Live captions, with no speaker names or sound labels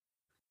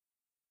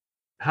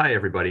Hi,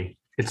 everybody.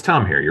 It's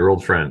Tom here, your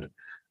old friend.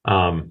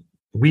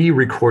 We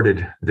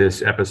recorded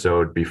this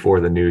episode before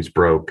the news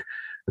broke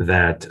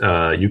that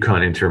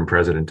UConn interim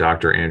president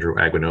Dr. Andrew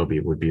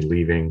Agwanobi would be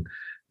leaving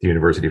the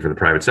university for the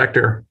private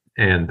sector,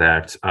 and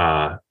that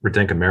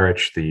Radenka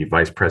Maric, the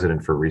vice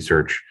president for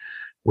research,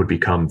 would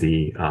become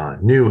the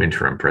new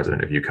interim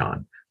president of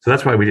UConn. So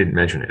that's why we didn't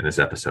mention it in this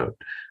episode.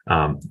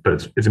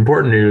 But it's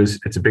important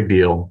news. It's a big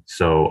deal.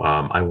 So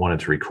I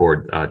wanted to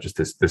record just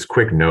this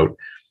quick note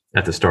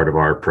at the start of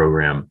our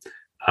program,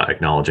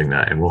 acknowledging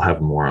that, and we'll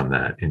have more on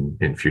that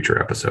in future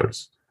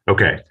episodes.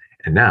 Okay,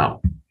 and now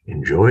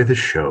enjoy the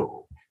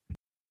show.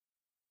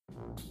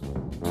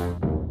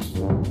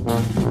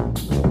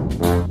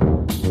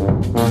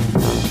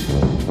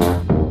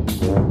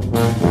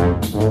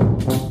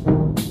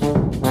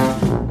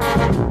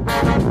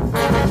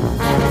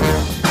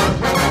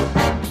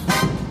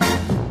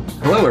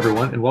 Hello,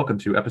 everyone, and welcome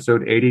to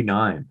episode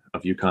 89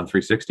 of UConn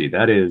 360.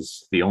 That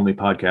is the only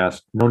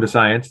podcast known to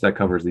science that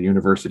covers the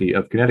University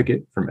of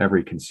Connecticut from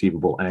every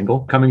conceivable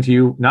angle. Coming to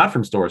you not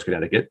from Storrs,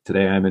 Connecticut.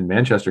 Today I'm in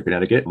Manchester,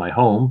 Connecticut, my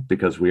home,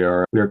 because we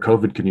are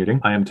COVID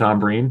commuting. I am Tom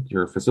Breen,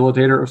 your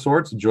facilitator of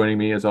sorts. Joining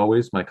me, as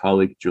always, my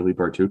colleague Julie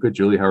Bartuca.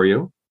 Julie, how are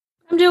you?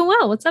 I'm doing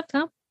well. What's up,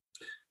 Tom?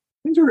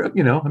 Things are,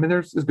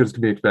 there's as good as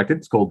can be expected.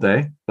 It's a cold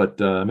day, but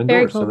I'm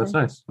indoors, so that's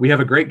nice. We have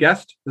a great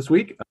guest this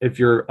week. If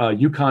you're a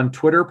UConn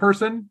Twitter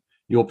person,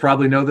 you'll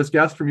probably know this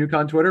guest from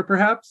UConn Twitter,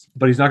 perhaps,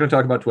 but he's not going to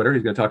talk about Twitter.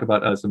 He's going to talk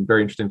about some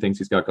very interesting things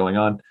he's got going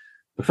on.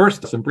 But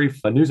first, some brief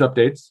news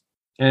updates.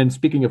 And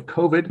speaking of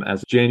COVID,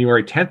 as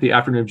January 10th, the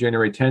afternoon of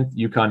January 10th,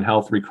 UConn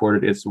Health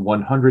recorded its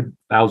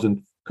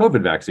 100,000th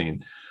COVID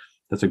vaccine.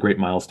 That's a great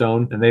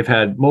milestone. And they've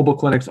had mobile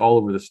clinics all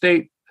over the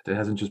state. It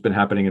hasn't just been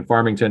happening in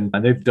Farmington,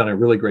 and they've done a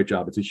really great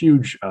job. It's a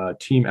huge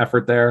team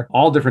effort there.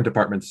 All different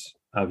departments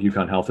of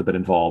UConn Health have been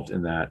involved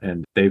in that,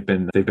 and they've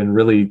been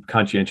really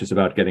conscientious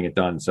about getting it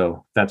done.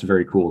 So that's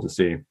very cool to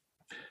see.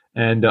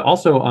 And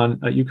also on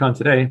UConn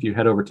Today, if you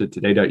head over to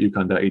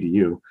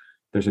today.uconn.edu,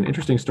 there's an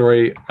interesting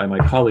story by my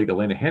colleague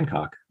Elena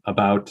Hancock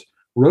about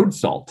road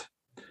salt.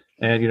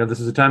 And this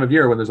is a time of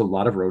year when there's a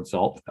lot of road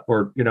salt,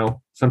 or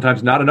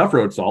sometimes not enough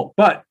road salt.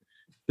 But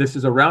this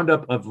is a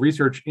roundup of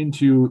research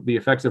into the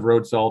effects of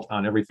road salt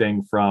on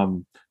everything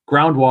from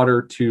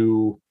groundwater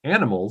to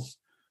animals.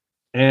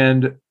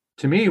 And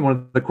to me, one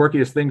of the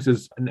quirkiest things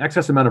is an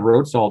excess amount of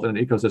road salt in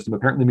an ecosystem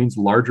apparently means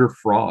larger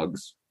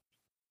frogs.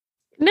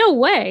 No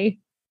way.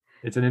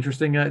 It's an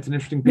interesting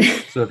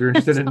piece. So if you're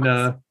interested in,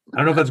 I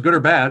don't know if that's good or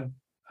bad.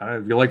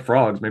 If you like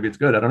frogs, maybe it's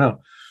good. I don't know.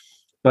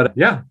 But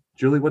yeah,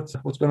 Julie, what's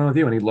going on with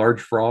you? Any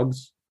large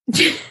frogs?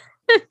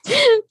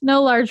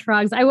 No large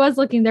frogs. I was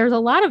looking. There's a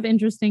lot of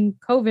interesting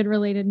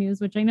COVID-related news,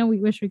 which I know we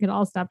wish we could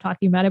all stop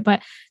talking about it,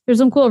 but there's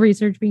some cool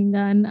research being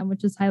done,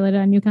 which is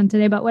highlighted on UConn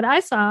Today. But what I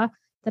saw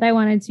that I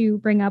wanted to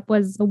bring up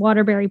was the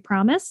Waterbury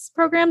Promise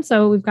program.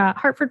 So we've got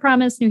Hartford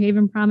Promise, New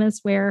Haven Promise,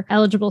 where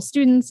eligible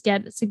students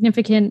get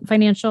significant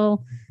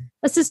financial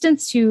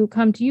assistance to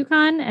come to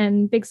UConn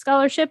and big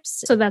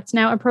scholarships. So that's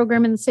now a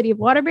program in the city of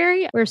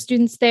Waterbury where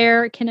students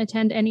there can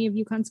attend any of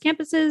UConn's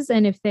campuses.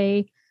 And if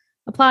they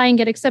apply and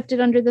get accepted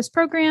under this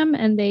program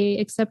and they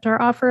accept our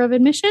offer of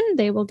admission,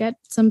 they will get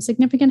some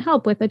significant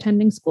help with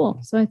attending school.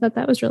 So I thought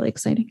that was really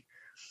exciting.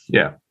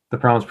 Yeah. The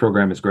Promise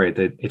program is great.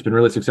 It's been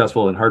really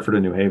successful in Hartford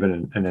and New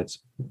Haven, and it's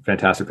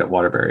fantastic that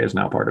Waterbury is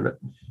now part of it.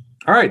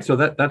 All right, so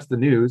that's the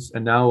news.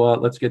 And now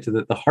let's get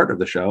to the heart of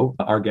the show.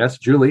 Our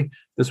guest, Julie,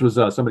 this was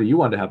somebody you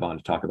wanted to have on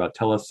to talk about.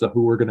 Tell us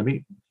who we're going to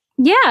meet.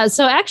 Yeah,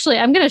 so actually,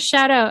 I'm going to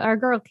shout out our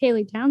girl,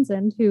 Kaylee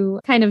Townsend, who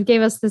kind of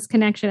gave us this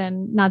connection.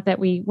 And not that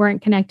we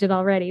weren't connected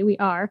already, we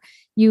are.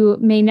 You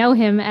may know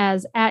him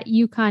as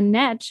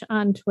 @UConnNetch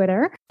on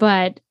Twitter,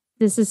 but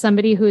this is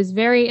somebody who is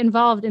very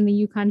involved in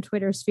the UConn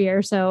Twitter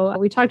sphere. So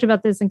we talked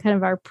about this in kind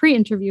of our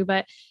pre-interview,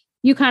 but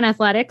UConn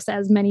Athletics,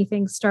 as many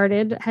things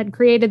started, had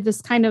created this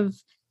kind of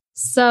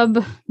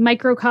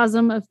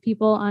sub-microcosm of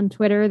people on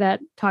Twitter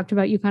that talked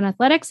about UConn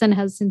Athletics and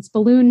has since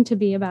ballooned to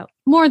be about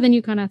more than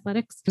UConn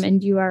Athletics.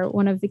 And you are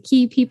one of the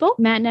key people.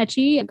 Matt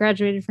Netchie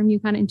graduated from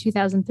UConn in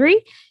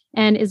 2003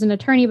 and is an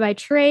attorney by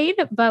trade,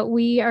 but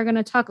we are going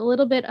to talk a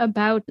little bit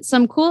about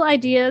some cool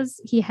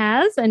ideas he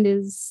has and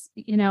is,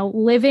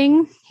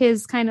 living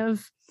his kind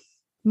of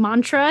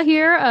mantra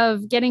here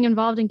of getting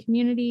involved in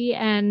community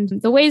and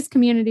the ways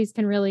communities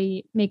can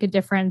really make a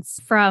difference,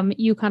 from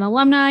UConn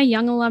alumni,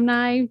 young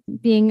alumni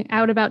being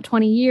out about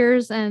 20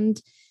 years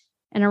and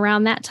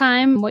around that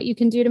time, what you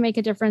can do to make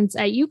a difference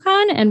at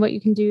UConn and what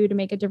you can do to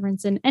make a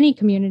difference in any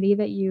community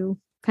that you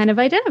kind of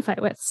identify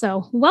with.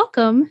 So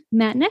welcome,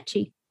 Matt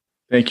Netchie.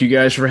 Thank you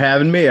guys for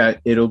having me.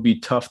 It'll be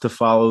tough to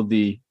follow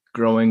the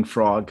growing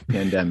frog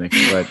pandemic,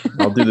 but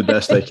I'll do the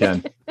best I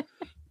can.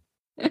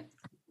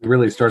 We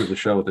really started the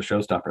show with the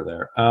showstopper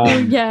there.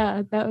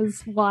 Yeah, that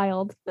was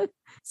wild.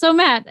 So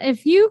Matt,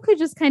 if you could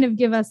just kind of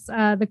give us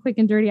the quick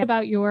and dirty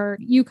about your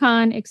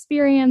UConn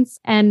experience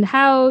and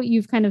how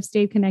you've kind of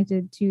stayed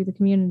connected to the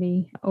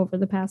community over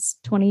the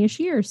past 20-ish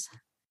years.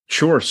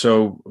 Sure.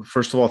 So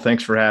first of all,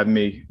 thanks for having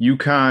me.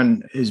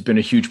 UConn has been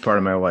a huge part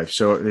of my life.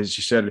 So as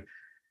you said,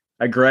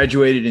 I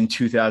graduated in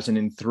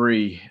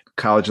 2003,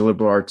 College of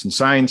Liberal Arts and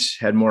Science,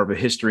 had more of a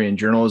history and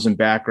journalism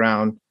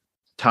background.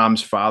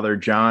 Tom's father,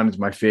 John, is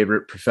my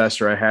favorite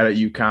professor I had at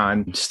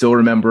UConn. Still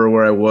remember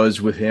where I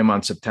was with him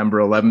on September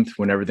 11th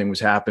when everything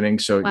was happening.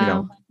 So,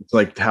 wow. It's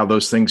like how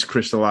those things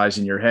crystallize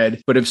in your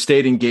head. But I've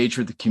stayed engaged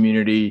with the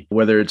community,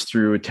 whether it's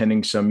through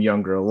attending some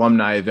younger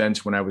alumni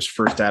events when I was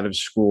first out of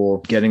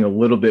school, getting a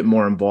little bit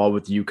more involved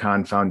with the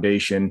UConn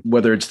Foundation,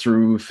 whether it's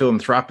through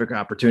philanthropic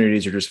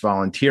opportunities or just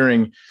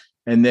volunteering.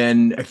 And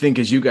then I think,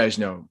 as you guys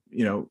know,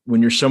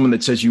 when you're someone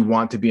that says you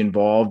want to be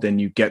involved and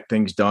you get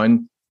things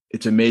done,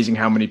 it's amazing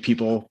how many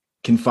people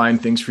can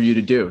find things for you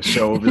to do.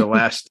 So over the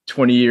last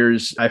 20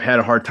 years, I've had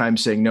a hard time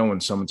saying no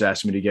when someone's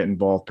asked me to get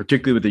involved,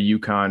 particularly with a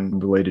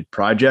UConn related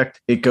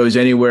project. It goes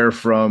anywhere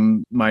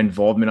from my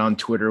involvement on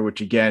Twitter, which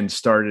again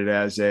started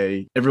as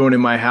everyone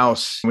in my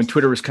house. When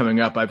Twitter was coming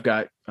up, I've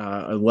got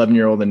an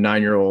 11-year-old and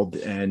 9-year-old,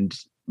 and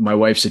my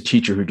wife's a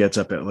teacher who gets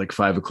up at like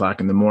 5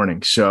 o'clock in the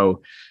morning.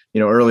 So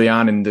early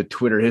on in the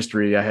Twitter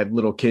history, I had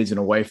little kids and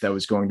a wife that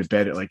was going to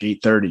bed at like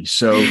 8:30.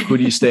 So who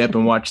do you stay up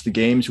and watch the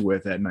games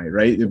with at night,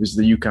 right? It was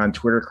the UConn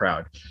Twitter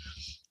crowd.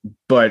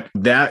 But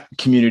that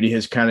community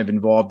has kind of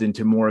evolved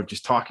into more of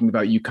just talking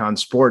about UConn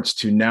sports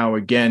to now,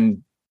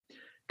 again,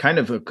 kind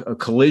of a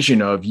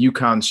collision of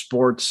UConn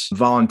sports,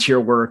 volunteer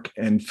work,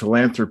 and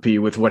philanthropy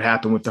with what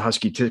happened with the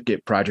Husky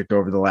Ticket Project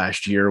over the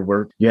last year,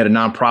 where you had a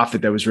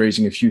nonprofit that was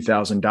raising a few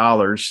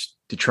 $1,000s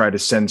to try to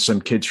send some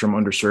kids from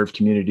underserved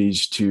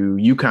communities to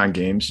UConn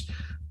games.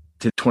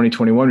 To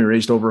 2021, we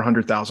raised over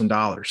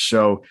 $100,000.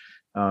 So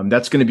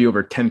that's going to be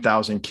over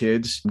 10,000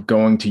 kids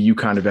going to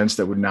UConn events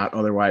that would not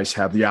otherwise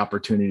have the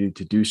opportunity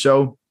to do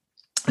so.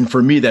 And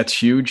for me,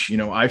 that's huge.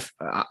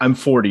 I'm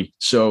 40.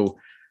 So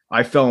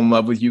I fell in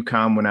love with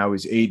UConn when I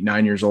was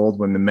 8-9 years old,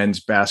 when the men's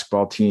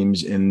basketball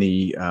teams in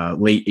the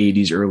late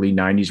 80s, early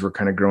 90s were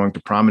kind of growing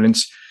to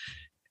prominence.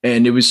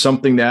 And it was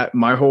something that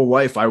my whole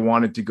life I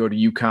wanted to go to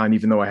UConn,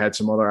 even though I had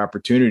some other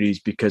opportunities,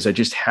 because I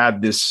just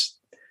had this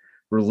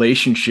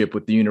relationship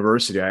with the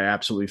university. I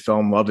absolutely fell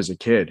in love as a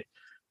kid.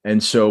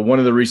 And so one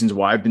of the reasons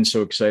why I've been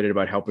so excited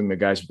about helping the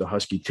guys with the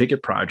Husky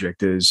Ticket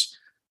Project is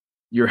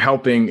you're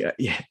helping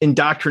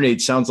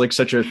indoctrinate. Sounds like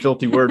such a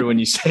filthy word when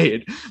you say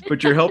it,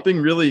 but you're helping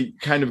really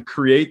kind of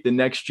create the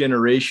next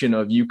generation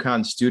of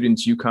UConn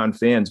students, UConn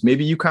fans,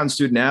 maybe UConn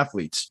student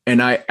athletes.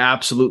 And I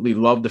absolutely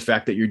love the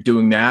fact that you're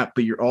doing that,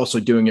 but you're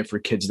also doing it for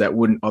kids that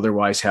wouldn't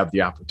otherwise have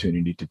the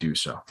opportunity to do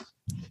so.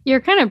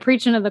 You're kind of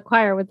preaching to the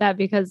choir with that,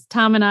 because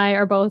Tom and I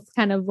are both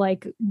kind of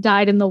like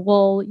dyed in the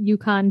wool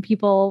UConn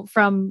people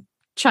from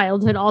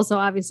childhood. Also,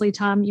 obviously,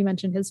 Tom, you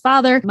mentioned his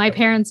father. My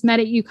parents met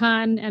at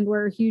UConn and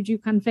were huge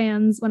UConn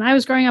fans when I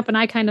was growing up, and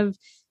I kind of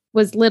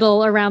was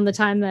little around the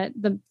time that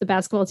the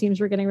basketball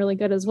teams were getting really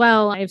good as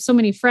well. I have so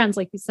many friends,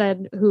 like you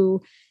said,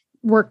 who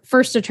were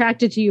first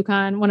attracted to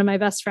UConn. One of my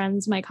best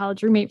friends, my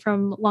college roommate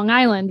from Long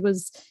Island,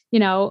 was,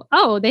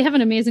 oh, they have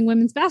an amazing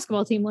women's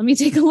basketball team. Let me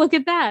take a look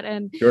at that.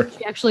 And Sure.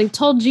 She actually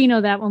told Gino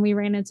that when we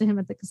ran into him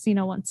at the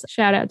casino once.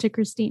 Shout out to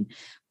Christine.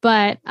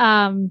 But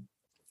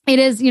it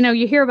is,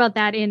 you hear about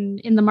that in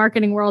the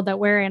marketing world that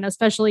we're in,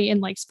 especially in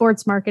like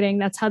sports marketing.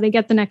 That's how they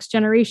get the next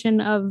generation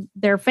of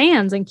their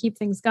fans and keep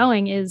things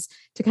going, is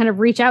to kind of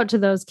reach out to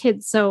those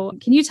kids. So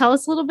can you tell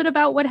us a little bit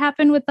about what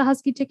happened with the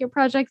Husky Ticket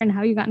Project and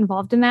how you got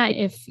involved in that?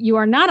 If you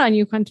are not on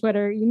UConn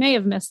Twitter, you may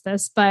have missed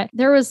this, but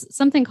there was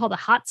something called a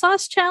hot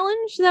sauce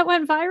challenge that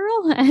went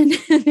viral,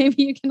 and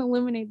maybe you can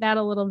illuminate that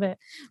a little bit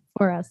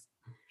for us.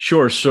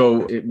 Sure.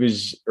 So it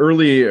was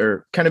early,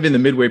 or kind of in the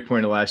midway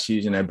point of last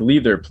season. I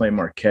believe they were playing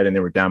Marquette and they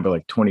were down by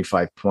like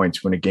 25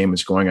 points when a game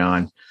was going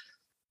on.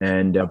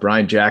 And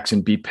Brian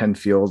Jackson beat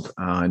Penfield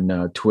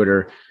on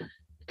Twitter,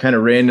 kind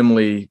of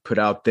randomly put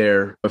out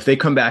there, if they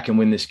come back and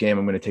win this game,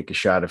 I'm going to take a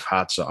shot of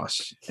hot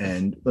sauce.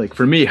 And like,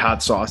 for me,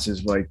 hot sauce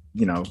is like,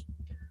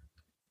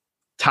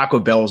 Taco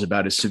Bell is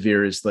about as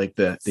severe as like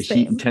the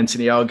heat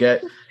intensity I'll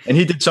get. And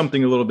he did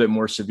something a little bit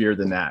more severe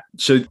than that.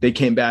 So they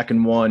came back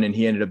and won, and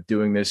he ended up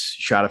doing this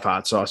shot of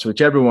hot sauce, which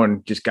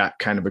everyone just got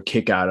kind of a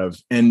kick out of.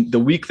 And the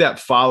week that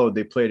followed,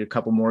 they played a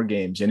couple more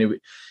games, and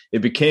it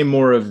became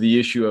more of the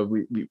issue of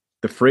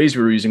the phrase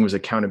we were using was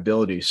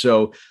accountability.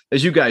 So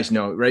as you guys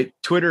know, right,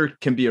 Twitter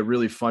can be a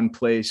really fun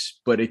place,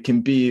 but it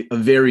can be a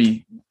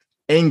very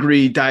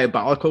angry,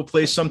 diabolical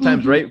place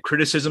sometimes, right?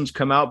 Criticisms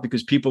come out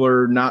because people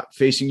are not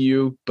facing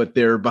you, but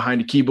they're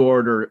behind a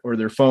keyboard or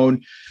their phone.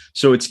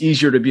 So it's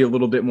easier to be a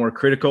little bit more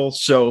critical.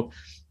 So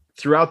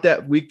throughout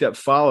that week that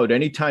followed,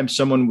 anytime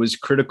someone was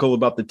critical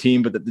about the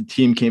team, but that the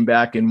team came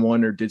back and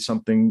won or did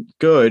something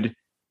good,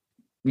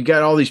 we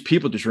got all these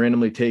people just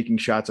randomly taking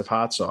shots of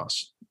hot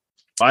sauce.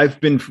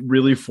 I've been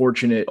really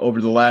fortunate over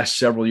the last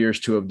several years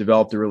to have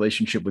developed a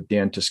relationship with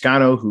Dan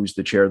Toscano, who's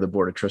the chair of the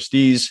board of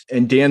trustees,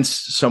 and Dan's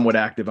somewhat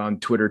active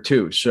on Twitter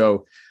too.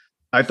 So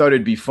I thought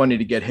it'd be funny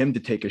to get him to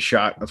take a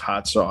shot of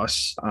hot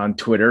sauce on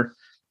Twitter.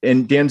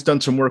 And Dan's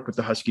done some work with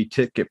the Husky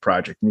Ticket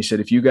Project. And he said,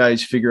 if you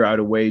guys figure out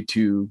a way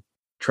to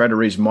try to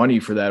raise money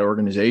for that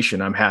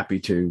organization, I'm happy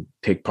to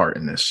take part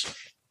in this.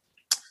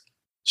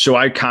 So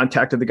I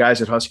contacted the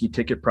guys at Husky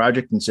Ticket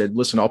Project and said,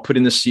 listen, I'll put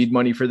in the seed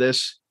money for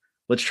this.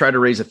 Let's try to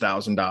raise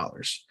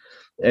 $1,000.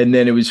 And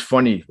then it was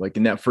funny, like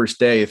in that first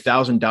day,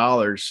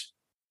 $1,000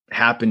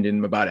 happened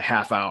in about a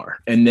half hour.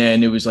 And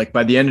then it was like,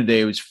 by the end of the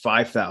day, it was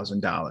 $5,000.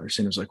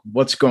 And it was like,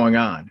 what's going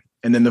on?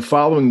 And then the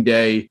following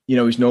day,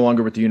 he's no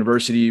longer with the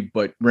university,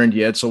 but Randy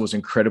Edsel was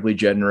incredibly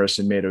generous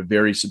and made a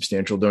very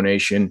substantial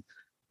donation.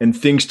 And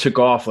things took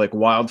off like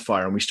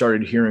wildfire. And we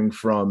started hearing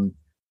from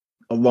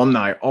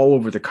alumni all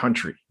over the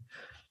country.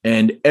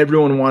 And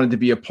everyone wanted to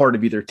be a part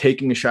of either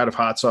taking a shot of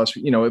hot sauce.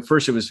 At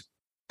first it was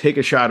take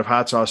a shot of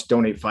hot sauce,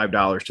 donate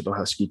 $5 to the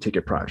Husky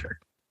Ticket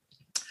Project.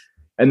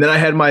 And then I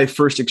had my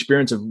first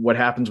experience of what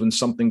happens when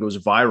something goes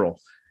viral.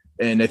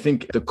 And I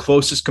think the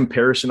closest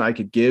comparison I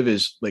could give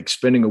is like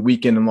spending a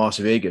weekend in Las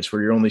Vegas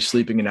where you're only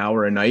sleeping an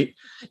hour a night.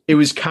 It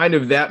was kind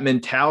of that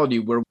mentality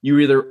where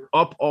you're either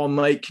up all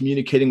night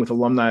communicating with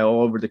alumni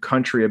all over the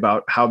country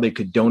about how they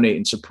could donate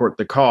and support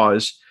the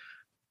cause,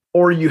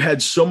 or you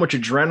had so much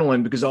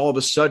adrenaline because all of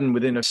a sudden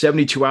within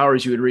 72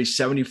 hours, you had raised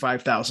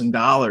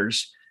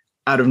 $75,000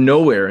 out of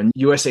nowhere. And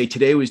USA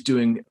Today was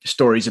doing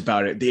stories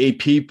about it. The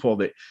AP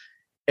pulled it.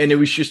 And it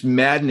was just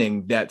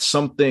maddening that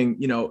something,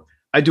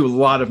 I do a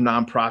lot of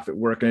nonprofit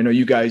work. And I know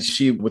you guys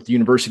see what the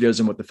university does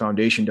and what the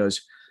foundation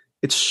does.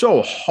 It's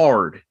so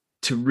hard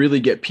to really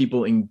get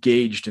people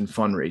engaged in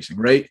fundraising,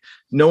 right?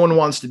 No one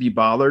wants to be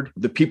bothered.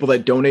 The people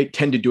that donate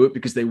tend to do it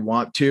because they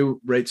want to,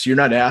 right? So you're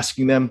not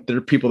asking them. There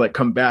are people that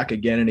come back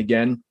again and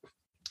again.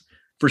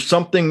 For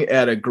something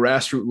at a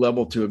grassroots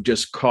level to have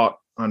just caught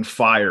on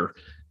fire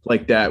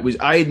like that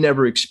I had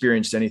never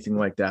experienced anything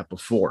like that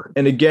before.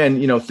 And again,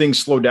 things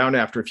slowed down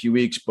after a few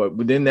weeks, but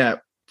within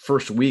that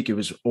first week, it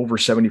was over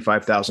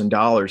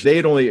 $75,000. They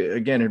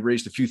had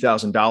raised a few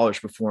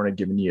 $1,000s before in a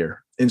given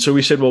year. And so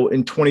we said, well,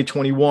 in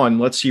 2021,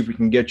 let's see if we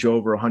can get you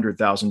over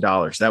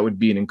 $100,000. That would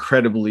be an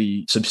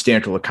incredibly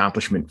substantial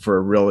accomplishment for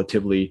a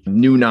relatively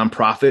new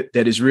nonprofit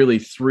that is really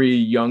 3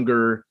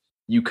 younger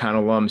UConn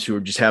alums who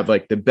just have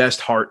like the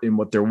best heart in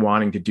what they're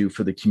wanting to do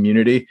for the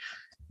community.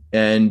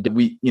 And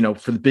we,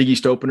 for the Big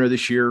East opener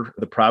this year,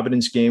 the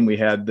Providence game, we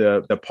had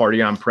the party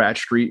on Pratt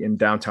Street in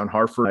downtown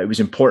Hartford. It was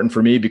important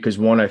for me because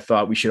one, I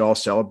thought we should all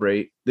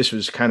celebrate. This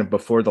was kind of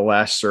before the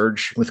last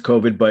surge with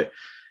COVID, but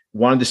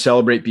wanted to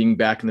celebrate being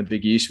back in the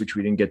Big East, which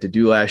we didn't get to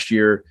do last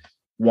year.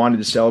 Wanted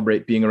to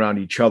celebrate being around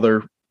each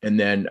other. And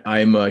then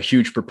I'm a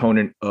huge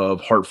proponent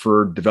of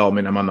Hartford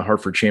development. I'm on the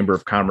Hartford Chamber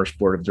of Commerce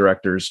Board of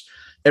Directors.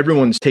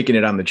 Everyone's taken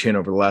it on the chin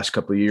over the last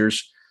couple of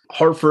years.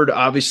 Hartford,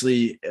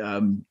 obviously,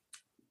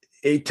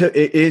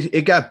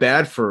 it got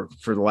bad for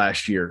the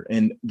last year,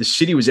 and the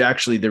city was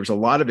there was a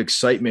lot of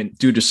excitement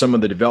due to some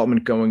of the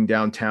development going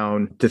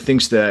downtown, to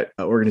things that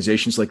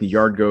organizations like the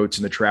Yard Goats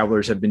and the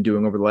Travelers have been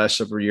doing over the last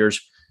several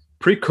years.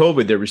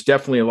 Pre-COVID, there was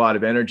definitely a lot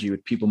of energy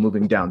with people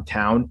moving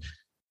downtown,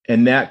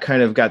 and that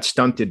kind of got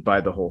stunted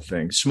by the whole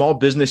thing. Small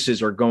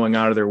businesses are going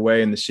out of their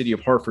way, and the city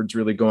of Hartford's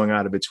really going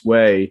out of its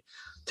way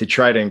to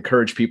try to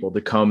encourage people to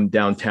come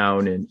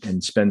downtown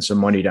and spend some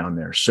money down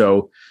there.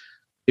 So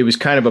it was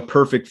kind of a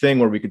perfect thing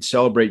where we could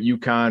celebrate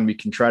UConn. We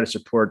can try to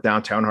support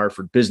downtown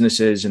Hartford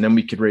businesses, and then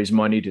we could raise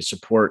money to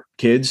support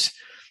kids.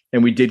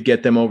 And we did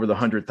get them over the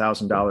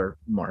 $100,000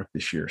 mark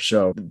this year.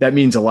 So that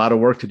means a lot of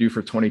work to do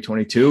for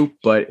 2022,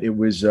 but it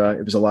was a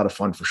lot of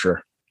fun for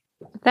sure.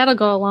 That'll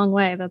go a long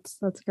way. That's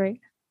great.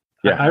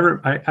 Yeah,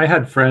 I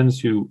had friends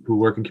who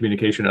work in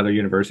communication at other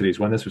universities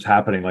when this was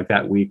happening, like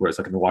that week where it's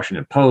like in the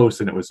Washington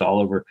Post and it was all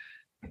over.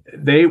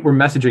 They were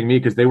messaging me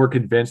because they were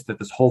convinced that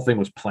this whole thing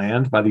was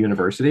planned by the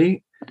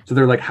university. So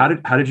they're like, how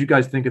did you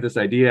guys think of this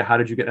idea? How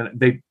did you get, and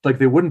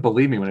they wouldn't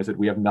believe me when I said,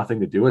 we have nothing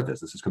to do with this.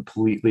 This is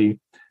completely,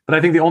 but I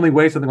think the only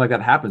way something like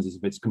that happens is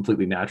if it's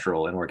completely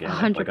natural and organic.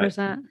 100%.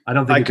 Like I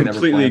don't think I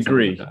completely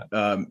agree.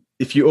 Like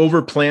if you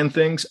over plan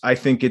things, I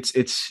think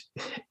it's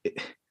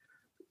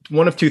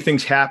one of two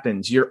things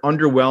happens. You're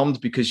underwhelmed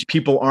because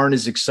people aren't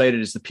as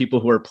excited as the people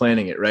who are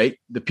planning it, right?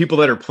 The people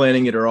that are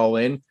planning it are all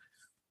in.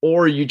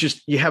 Or you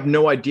have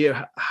no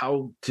idea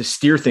how to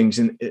steer things,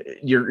 and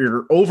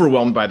you're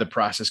overwhelmed by the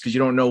process because you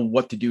don't know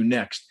what to do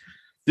next.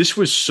 This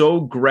was so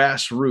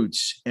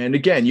grassroots. And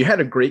again, you had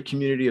a great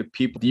community of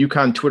people, the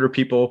UConn Twitter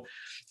people.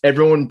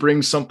 Everyone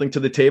brings something to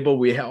the table.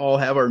 We all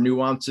have our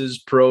nuances,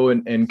 pro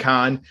and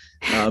con.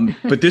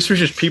 But this was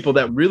just people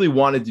that really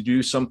wanted to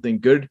do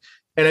something good.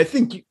 And I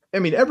think,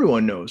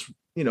 everyone knows,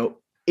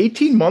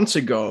 18 months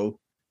ago,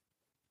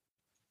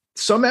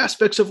 some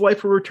aspects of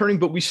life were returning,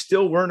 but we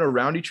still weren't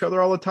around each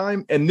other all the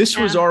time. And this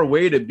was our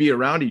way to be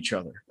around each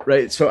other.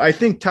 Right. So I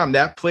think, Tom,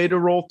 that played a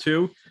role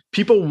too.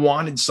 People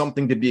wanted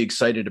something to be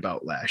excited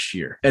about last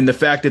year. And the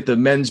fact that the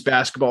men's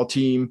basketball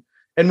team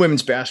and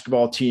women's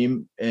basketball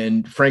team,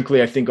 and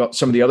frankly, I think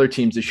some of the other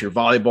teams this year,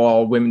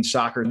 volleyball, women's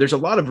soccer, there's a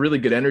lot of really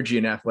good energy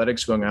in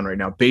athletics going on right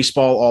now.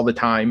 Baseball all the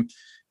time.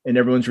 And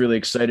everyone's really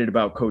excited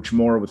about Coach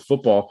Moore with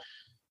football.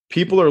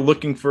 People are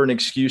looking for an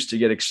excuse to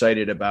get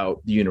excited about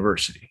the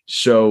university.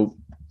 So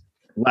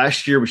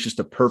last year was just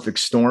a perfect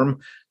storm.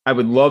 I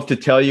would love to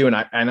tell you, and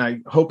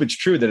I hope it's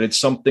true, that it's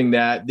something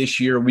that this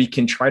year we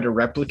can try to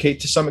replicate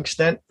to some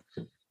extent.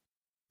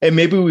 And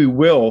maybe we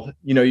will.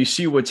 You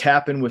see what's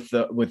happened with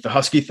the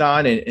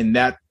Husky-thon, and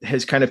that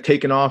has kind of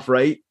taken off,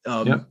 right?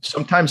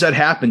 Sometimes that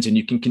happens and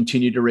you can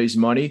continue to raise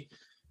money.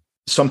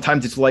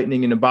 Sometimes it's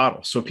lightning in a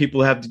bottle. So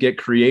people have to get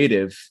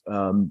creative.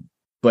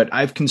 But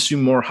I've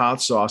consumed more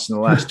hot sauce in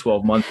the last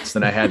 12 months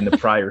than I had in the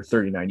prior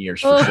 39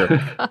 years, for sure.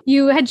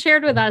 You had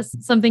shared with us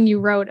something you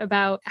wrote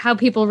about how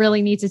people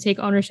really need to take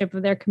ownership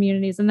of their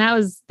communities. And that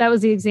was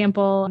the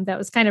example that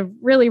was kind of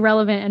really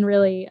relevant and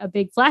really a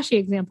big flashy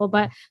example.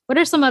 But what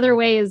are some other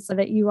ways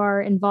that you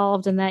are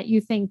involved and that you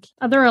think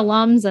other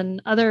alums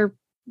and other,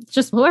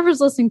 just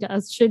whoever's listening to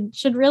us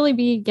should really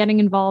be getting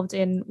involved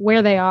in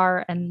where they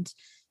are and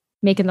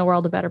making the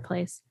world a better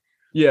place?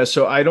 Yeah,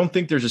 so I don't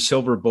think there's a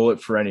silver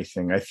bullet for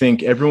anything. I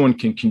think everyone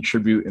can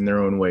contribute in their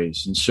own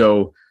ways. And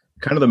so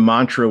kind of the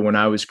mantra when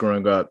I was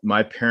growing up,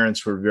 my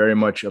parents were very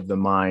much of the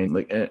mind,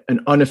 like an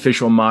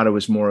unofficial motto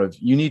was more of,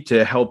 you need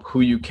to help who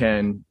you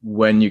can,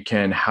 when you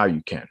can, how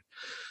you can.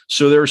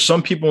 So there are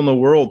some people in the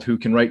world who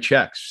can write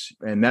checks,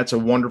 and that's a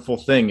wonderful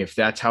thing if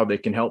that's how they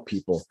can help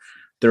people.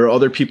 There are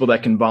other people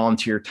that can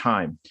volunteer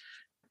time.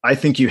 I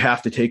think you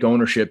have to take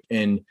ownership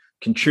in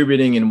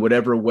contributing in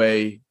whatever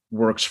way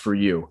works for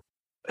you.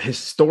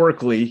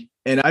 Historically,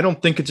 and I don't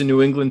think it's a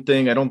New England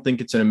thing. I don't think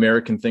it's an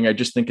American thing. I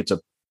just think it's a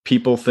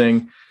people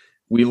thing.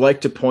 We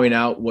like to point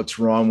out what's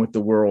wrong with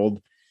the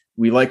world.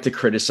 We like to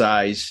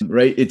criticize,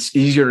 right? It's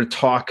easier to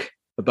talk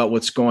about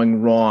what's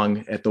going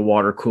wrong at the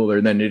water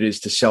cooler than it is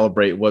to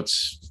celebrate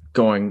what's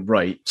going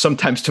right.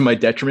 Sometimes to my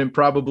detriment,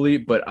 probably,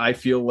 but I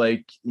feel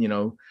like,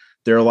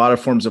 there are a lot of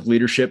forms of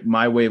leadership.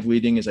 My way of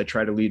leading is I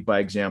try to lead by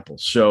example.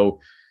 So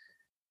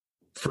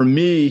for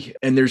me,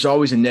 and there's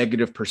always a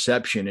negative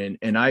perception.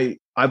 And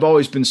I've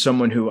always been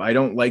someone who I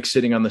don't like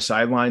sitting on the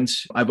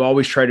sidelines. I've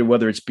always tried to,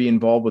 whether it's be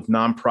involved with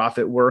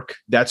nonprofit work,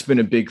 that's been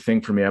a big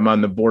thing for me. I'm on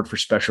the board for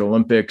Special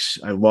Olympics.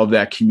 I love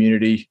that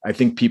community. I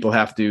think people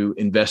have to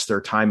invest their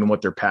time in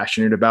what they're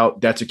passionate about.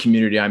 That's a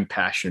community I'm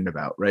passionate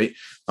about, right?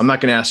 I'm not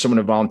going to ask someone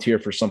to volunteer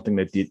for something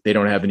that they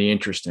don't have any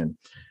interest in.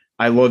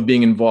 I love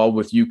being involved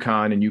with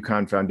UConn and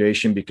UConn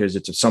Foundation because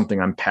it's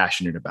something I'm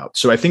passionate about.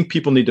 So I think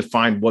people need to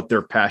find what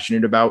they're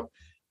passionate about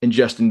and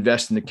just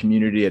invest in the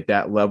community at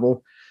that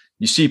level.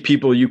 You see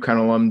people, UConn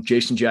alum,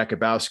 Jason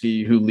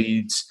Jakubowski, who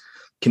leads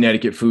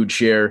Connecticut Food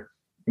Share,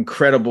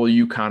 incredible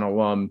UConn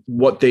alum,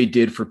 what they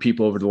did for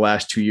people over the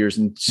last 2 years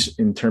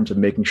in terms of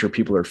making sure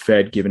people are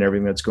fed, given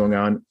everything that's going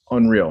on,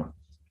 unreal.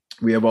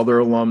 We have other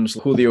alums,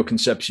 Julio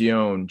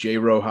Concepcion, Jay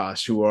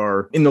Rojas, who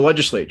are in the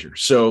legislature.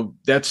 So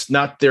that's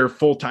not their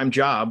full-time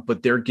job,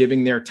 but they're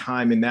giving their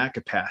time in that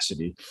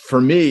capacity. For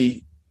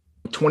me,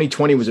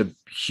 2020 was a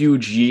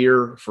huge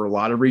year for a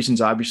lot of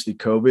reasons, obviously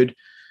COVID,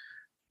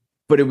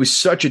 but it was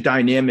such a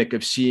dynamic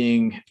of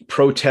seeing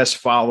protests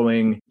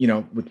following,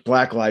 with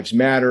Black Lives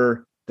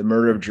Matter, the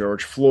murder of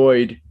George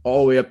Floyd,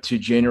 all the way up to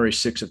January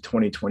 6th of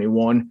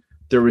 2021.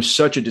 There was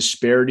such a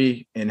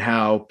disparity in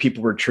how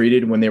people were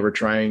treated when they were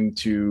trying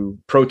to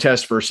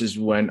protest versus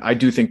when I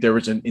do think there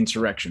was an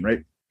insurrection,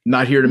 right?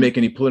 Not here to make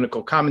any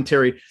political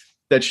commentary.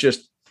 That's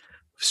just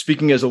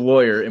speaking as a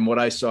lawyer and what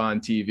I saw on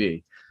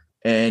TV.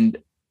 And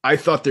I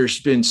thought there's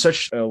been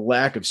such a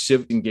lack of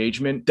civic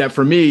engagement that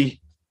for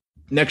me,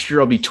 next year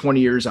I'll be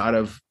 20 years out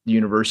of the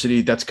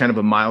university. That's kind of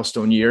a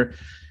milestone year.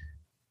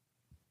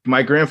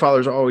 My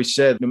grandfather's always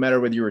said, no matter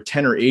whether you were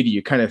 10 or 80,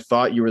 you kind of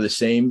thought you were the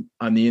same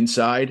on the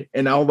inside.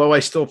 And although I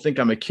still think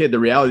I'm a kid, the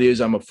reality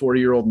is I'm a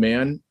 40-year-old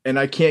man and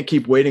I can't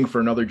keep waiting for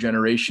another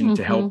generation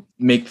to help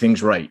make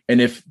things right. And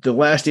if the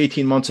last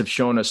 18 months have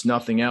shown us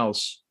nothing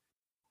else,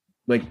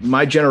 like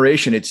my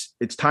generation,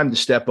 it's time to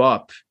step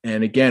up.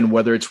 And again,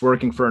 whether it's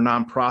working for a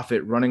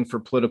nonprofit, running for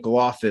political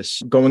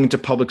office, going into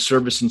public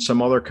service in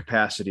some other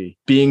capacity,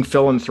 being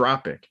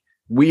philanthropic,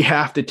 we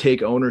have to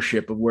take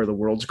ownership of where the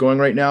world's going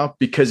right now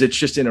because it's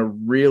just in a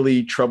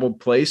really troubled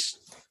place.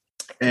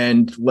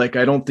 And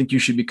I don't think you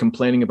should be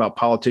complaining about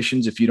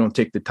politicians if you don't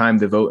take the time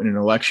to vote in an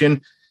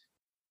election.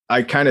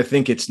 I kind of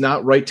think it's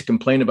not right to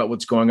complain about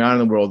what's going on in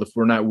the world if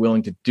we're not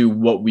willing to do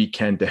what we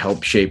can to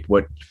help shape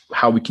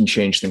how we can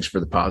change things for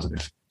the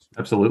positive.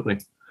 Absolutely.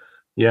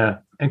 Yeah.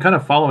 And kind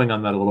of following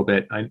on that a little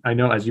bit, I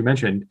know, as you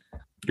mentioned,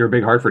 you're a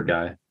big Hartford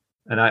guy,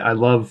 and I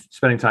love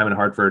spending time in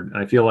Hartford. And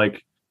I feel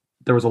like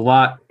there was a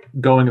lot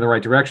going in the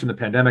right direction. The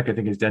pandemic, I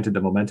think, has dented the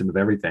momentum of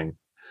everything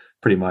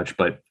pretty much.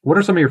 But what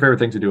are some of your favorite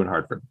things to do in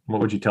Hartford? What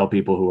would you tell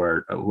people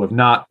who have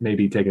not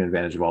maybe taken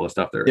advantage of all the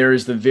stuff there? There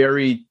is the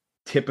very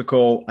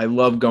typical, I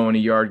love going to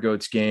Yard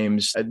Goats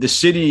games. The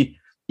city,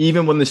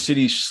 even when the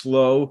city's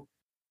slow,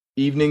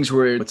 evenings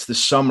where it's the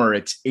summer,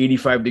 it's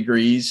 85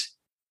 degrees,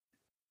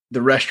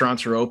 the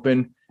restaurants are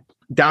open.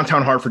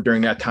 Downtown Hartford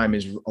during that time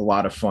is a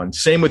lot of fun.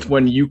 Same with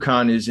when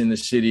UConn is in the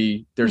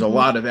city. There's a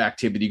lot of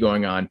activity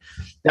going on.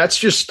 That's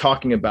just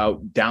talking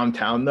about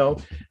downtown, though.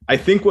 I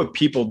think what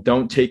people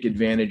don't take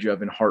advantage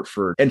of in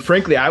Hartford, and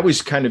frankly, I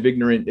was kind of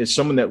ignorant as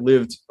someone that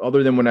lived,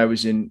 other than when I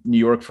was in New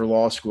York for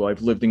law school,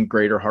 I've lived in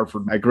Greater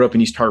Hartford. I grew up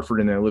in East Hartford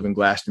and I live in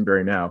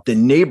Glastonbury now. The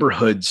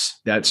neighborhoods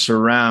that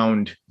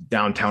surround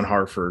downtown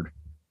Hartford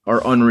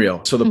are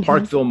unreal. So the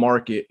Parkville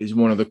Market is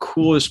one of the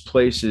coolest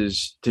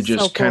places to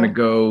just kind of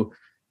go.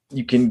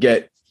 You can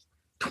get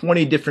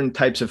 20 different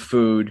types of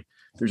food.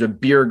 There's a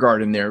beer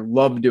garden there.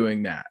 Love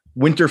doing that.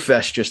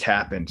 Winterfest just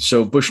happened.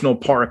 So Bushnell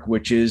Park,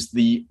 which is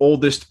the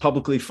oldest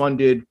publicly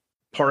funded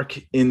park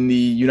in the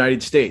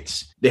United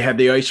States, they have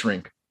the ice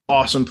rink.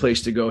 Awesome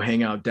place to go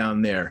hang out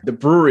down there. The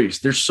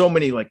breweries, there's so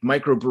many like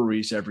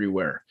microbreweries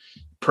everywhere.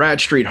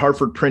 Pratt Street,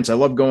 Hartford Prince. I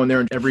love going there.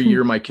 And every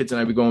year my kids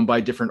and I would go and buy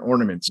different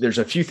ornaments. There's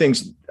a few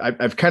things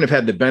I've kind of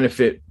had the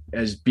benefit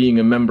as being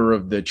a member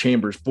of the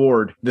Chamber's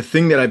board. The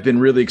thing that I've been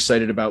really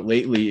excited about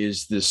lately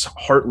is this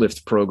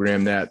HeartLift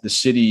program that the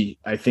city,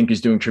 I think,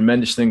 is doing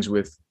tremendous things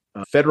with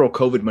federal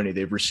COVID money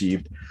they've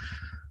received.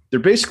 They're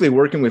basically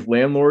working with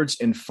landlords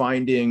and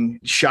finding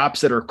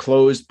shops that are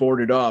closed,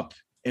 boarded up,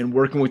 and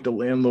working with the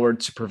landlord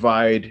to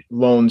provide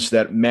loans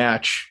that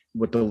match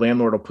what the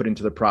landlord will put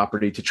into the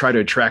property to try to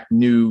attract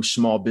new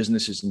small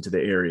businesses into the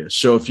area.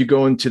 So if you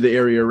go into the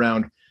area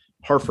around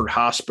Hartford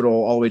Hospital,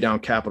 all the way down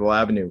Capitol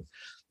Avenue,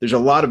 there's a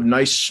lot of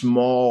nice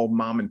small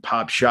mom and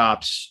pop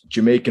shops,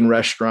 Jamaican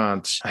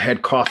restaurants. I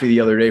had coffee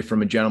the other day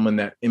from a gentleman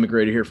that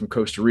immigrated here from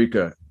Costa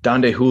Rica.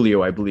 Donde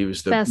Julio, I believe,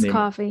 is the best name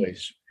coffee. Of the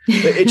place.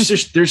 It's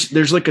just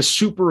there's like a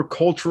super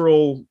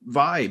cultural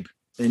vibe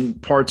in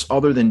parts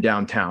other than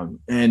downtown.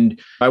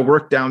 And I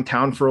worked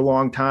downtown for a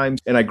long time,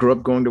 and I grew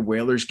up going to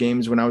Whalers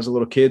games when I was a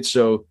little kid.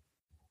 So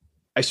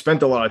I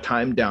spent a lot of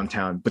time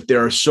downtown, but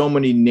there are so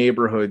many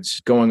neighborhoods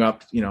going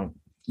up,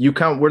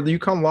 UConn, where the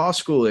UConn Law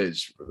School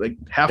is. Like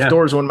Half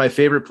Door is one of my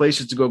favorite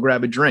places to go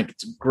grab a drink.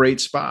 It's a great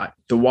spot.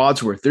 The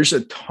Wadsworth, there's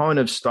a ton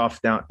of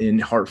stuff down in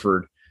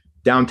Hartford,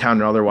 downtown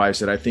and otherwise,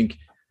 that I think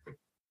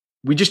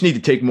we just need to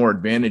take more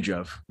advantage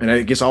of. And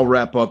I guess I'll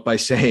wrap up by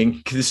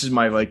saying, this is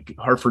my like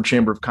Hartford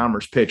Chamber of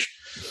Commerce pitch.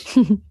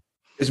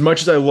 As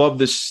much as I love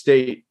this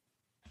state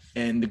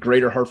and the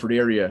greater Hartford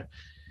area,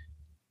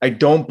 I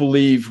don't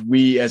believe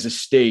we as a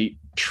state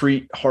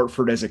treat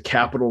Hartford as a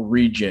capital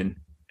region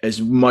as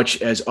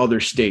much as other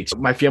states.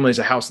 My family has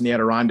a house in the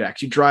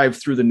Adirondacks. You drive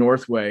through the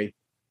Northway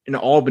in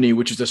Albany,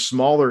 which is a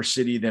smaller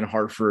city than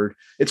Hartford.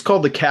 It's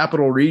called the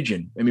capital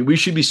region. I mean, we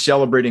should be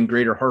celebrating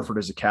greater Hartford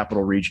as a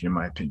capital region, in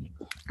my opinion.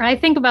 I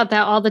think about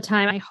that all the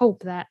time. I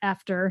hope that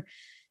after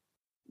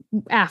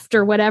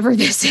whatever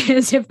this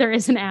is, if there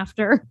is an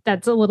after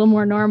that's a little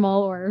more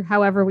normal, or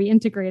however we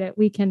integrate it,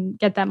 we can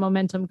get that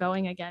momentum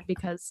going again,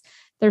 because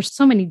there's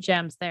so many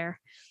gems there.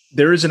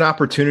 There is an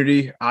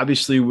opportunity,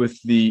 obviously,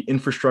 with the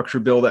infrastructure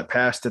bill that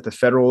passed at the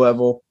federal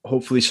level.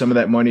 Hopefully some of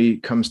that money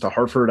comes to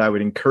Hartford. I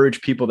would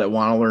encourage people that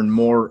want to learn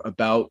more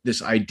about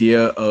this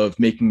idea of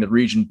making the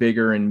region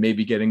bigger and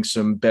maybe getting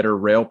some better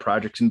rail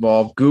projects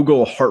involved.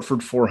 Google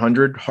Hartford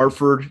 400.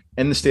 Hartford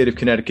and the state of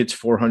Connecticut's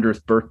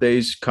 400th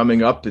birthdays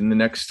coming up in the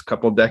next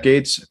couple of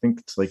decades. I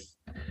think it's like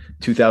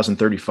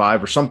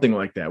 2035 or something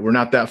like that. We're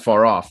not that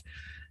far off.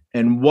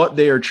 And what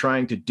they are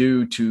trying to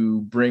do to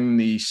bring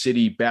the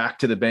city back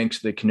to the banks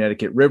of the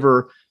Connecticut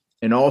River,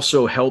 and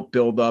also help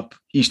build up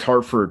East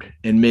Hartford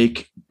and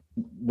make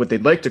what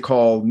they'd like to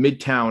call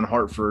Midtown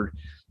Hartford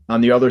on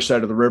the other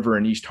side of the river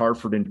in East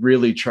Hartford, and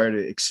really try to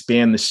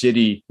expand the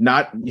city.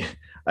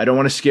 I don't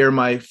want to scare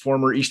my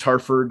former East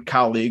Hartford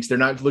colleagues. They're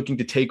not looking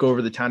to take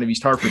over the town of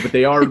East Hartford, but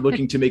they are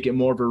looking to make it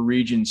more of a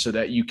region so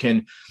that you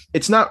can,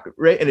 it's not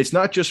right. And it's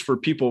not just for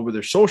people with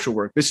their social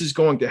work. This is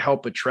going to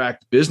help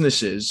attract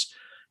businesses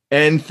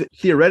and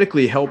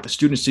theoretically help the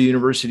students to the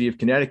University of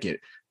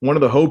Connecticut. One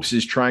of the hopes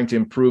is trying to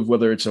improve,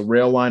 whether it's a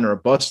rail line or a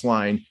bus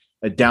line,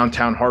 a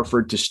downtown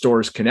Hartford to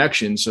Storrs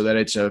connection, so that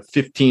it's a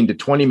 15 to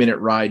 20 minute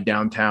ride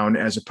downtown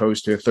as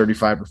opposed to a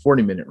 35 or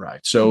 40 minute ride.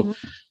 So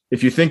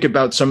if you think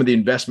about some of the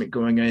investment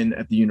going in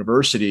at the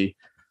university,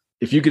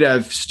 if you could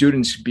have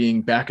students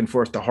being back and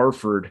forth to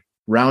Hartford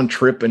round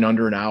trip in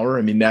under an hour,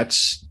 I mean,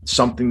 that's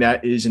something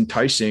that is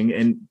enticing.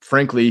 And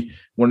frankly,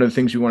 one of the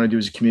things we want to do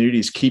as a community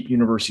is keep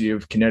University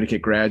of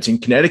Connecticut grads in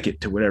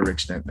Connecticut to whatever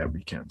extent that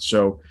we can.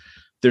 So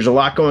there's a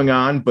lot going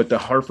on, but the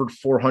Hartford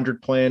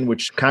 400 plan,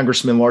 which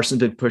Congressman Larson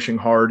did pushing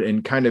hard,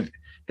 and kind of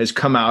has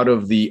come out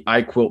of the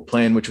iQuilt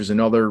plan, which was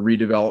another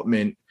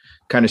redevelopment,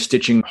 kind of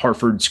stitching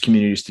Hartford's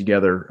communities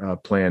together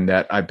plan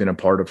that I've been a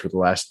part of for the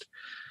last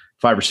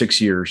 5 or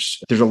 6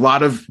 years. There's a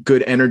lot of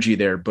good energy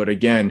there. But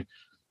again,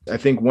 I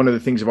think one of the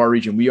things of our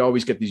region, we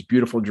always get these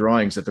beautiful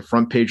drawings at the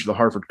front page of the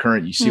Hartford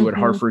Courant. You see what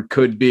Hartford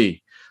could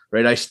be,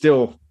 right? I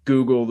still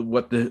Googled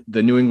what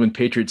the New England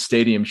Patriots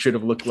Stadium should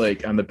have looked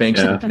like on the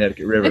banks of the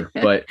Connecticut River.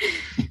 But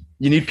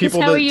you need people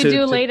that's how you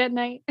do late at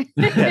night.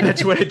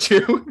 That's what I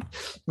do.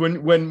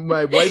 When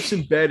my wife's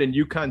in bed and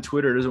UConn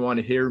Twitter doesn't want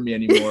to hear me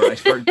anymore, I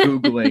start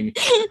Googling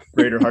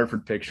Greater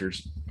Hartford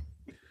pictures.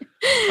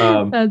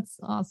 That's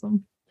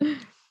awesome.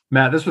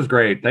 Matt, this was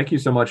great. Thank you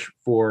so much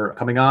for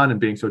coming on and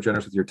being so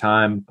generous with your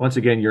time. Once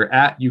again, you're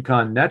at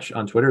UConnNetch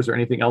on Twitter. Is there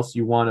anything else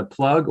you want to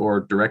plug or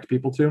direct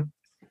people to?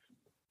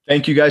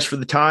 Thank you guys for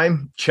the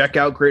time. Check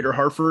out Greater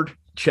Hartford.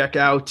 Check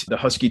out the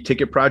Husky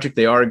Ticket Project.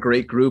 They are a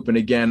great group. And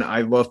again,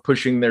 I love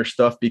pushing their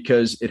stuff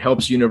because it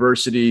helps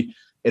university,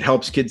 it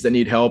helps kids that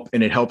need help,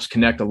 and it helps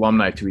connect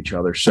alumni to each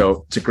other.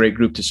 So it's a great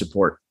group to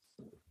support.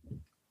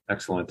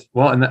 Excellent.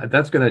 Well, and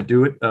that's going to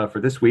do it for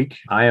this week.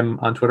 I am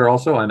on Twitter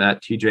also. I'm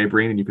at TJ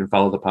Breen, and you can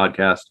follow the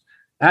podcast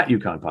at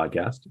UConn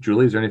Podcast.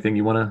 Julie, is there anything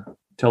you want to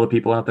tell the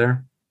people out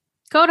there?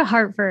 Go to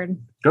Hartford.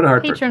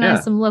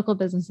 Patronize some local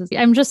businesses.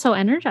 I'm just so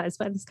energized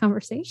by this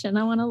conversation.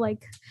 I want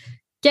to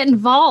get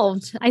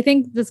involved. I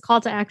think this call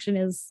to action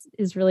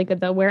is really good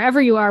though.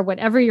 Wherever you are,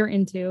 whatever you're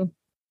into,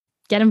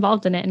 get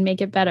involved in it and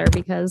make it better,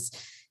 because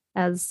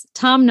as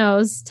Tom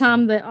knows,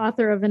 Tom, the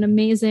author of an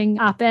amazing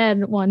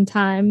op-ed one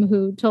time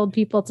who told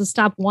people to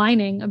stop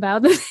whining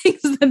about the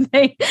things that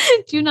they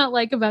do not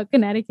like about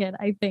Connecticut.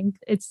 I think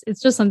it's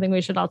just something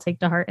we should all take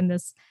to heart in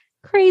this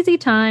crazy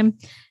time.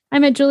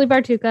 I'm at Julie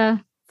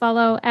Bartuca.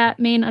 Follow at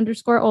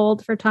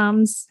Maine_old for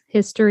Tom's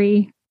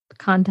history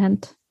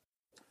content.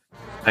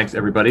 Thanks,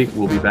 everybody.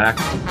 We'll be back